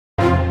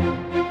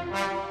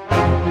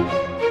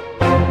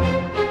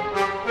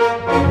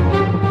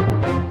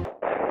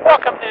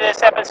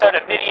episode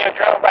of Video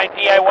Drone by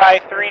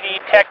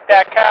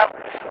DIY3DTech.com.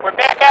 We're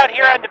back out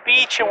here on the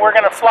beach and we're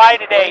going to fly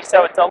today,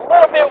 so it's a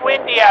little bit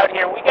windy out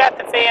here. We got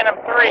the Phantom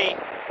 3,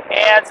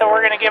 and so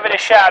we're going to give it a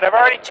shot. I've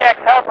already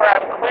checked hover,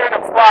 I'm clear to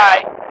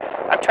fly.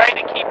 I'm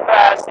trying to keep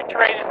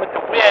situated with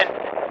the wind.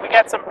 We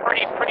got some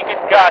pretty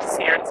good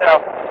gusts here, so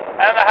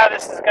I don't know how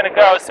this is going to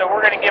go, so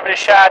we're going to give it a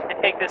shot to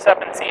take this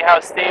up and see how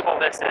stable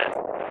this is.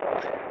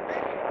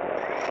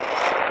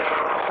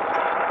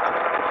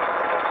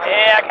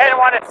 And I kind of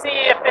want to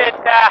see if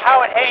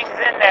how it hangs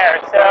in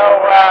there. So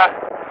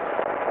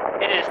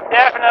it is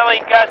definitely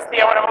gusty.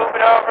 I want to move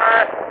it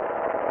over.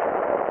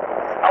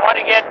 I want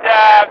to get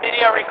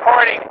video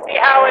recording. See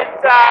how it's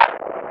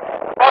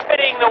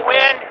buffeting the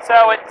wind.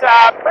 So it's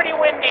pretty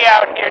windy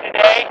out here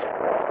today.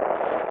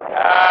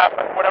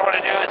 But what I want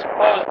to do is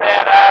close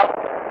that out.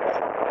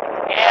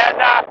 And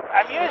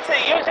I'm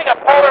using a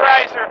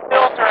polarizer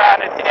filter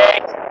on it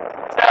today.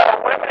 So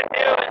what I'm going to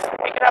do is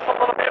take it up a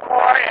little bit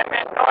more and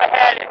then go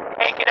ahead and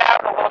take it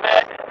out a little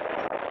bit.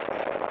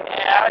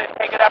 And I'm going to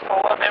take it up a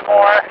little bit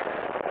more.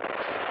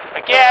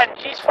 Again,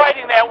 she's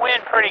fighting that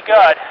wind pretty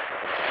good.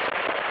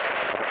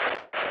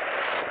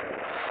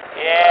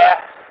 Yeah,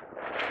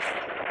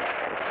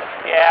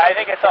 I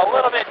think it's a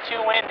little bit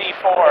too windy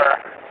for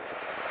her.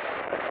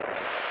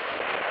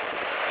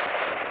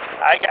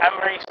 I'm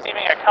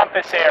receiving a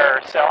compass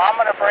error, so I'm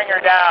going to bring her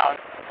down.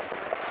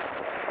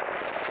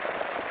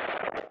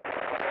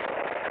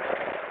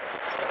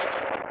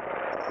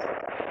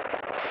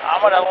 I'm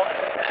going to...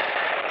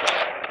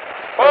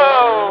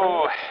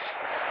 Whoa!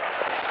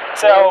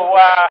 So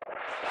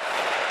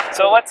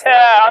let's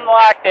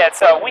unlock that.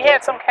 So we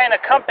had some kind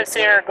of compass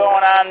error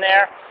going on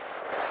there.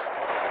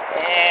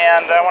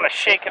 And I want to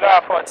shake it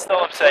off while it's still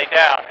upside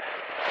down.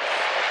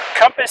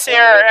 Compass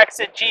error,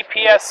 exit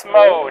GPS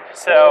mode.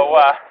 So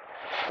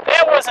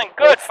that wasn't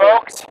good,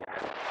 folks.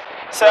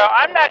 So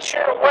I'm not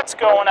sure what's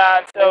going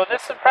on. So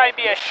this will probably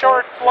be a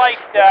short flight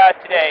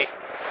today.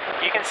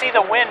 You can see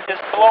the wind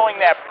just blowing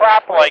that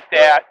prop like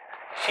that.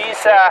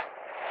 She's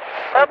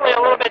probably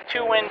a little bit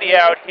too windy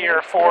out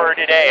here for her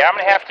today. I'm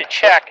going to have to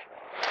check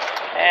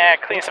and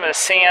clean some of the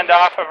sand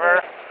off of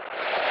her.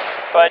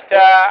 But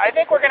I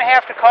think we're going to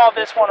have to call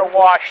this one a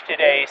wash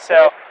today.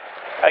 So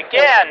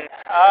again,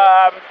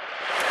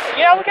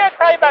 we got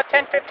probably about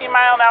 10-15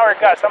 mile an hour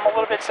gusts. I'm a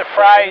little bit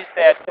surprised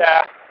that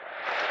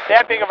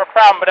that big of a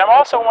problem. But I'm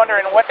also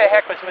wondering what the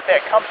heck was with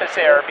that compass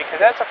error, because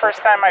that's the first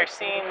time I've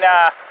seen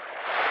that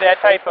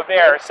type of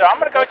error. So I'm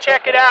going to go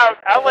check it out.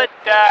 I'll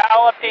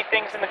update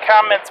things in the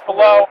comments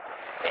below.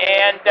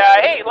 And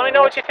hey, let me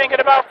know what you're thinking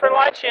about for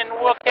lunch, and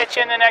we'll catch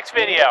you in the next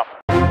video.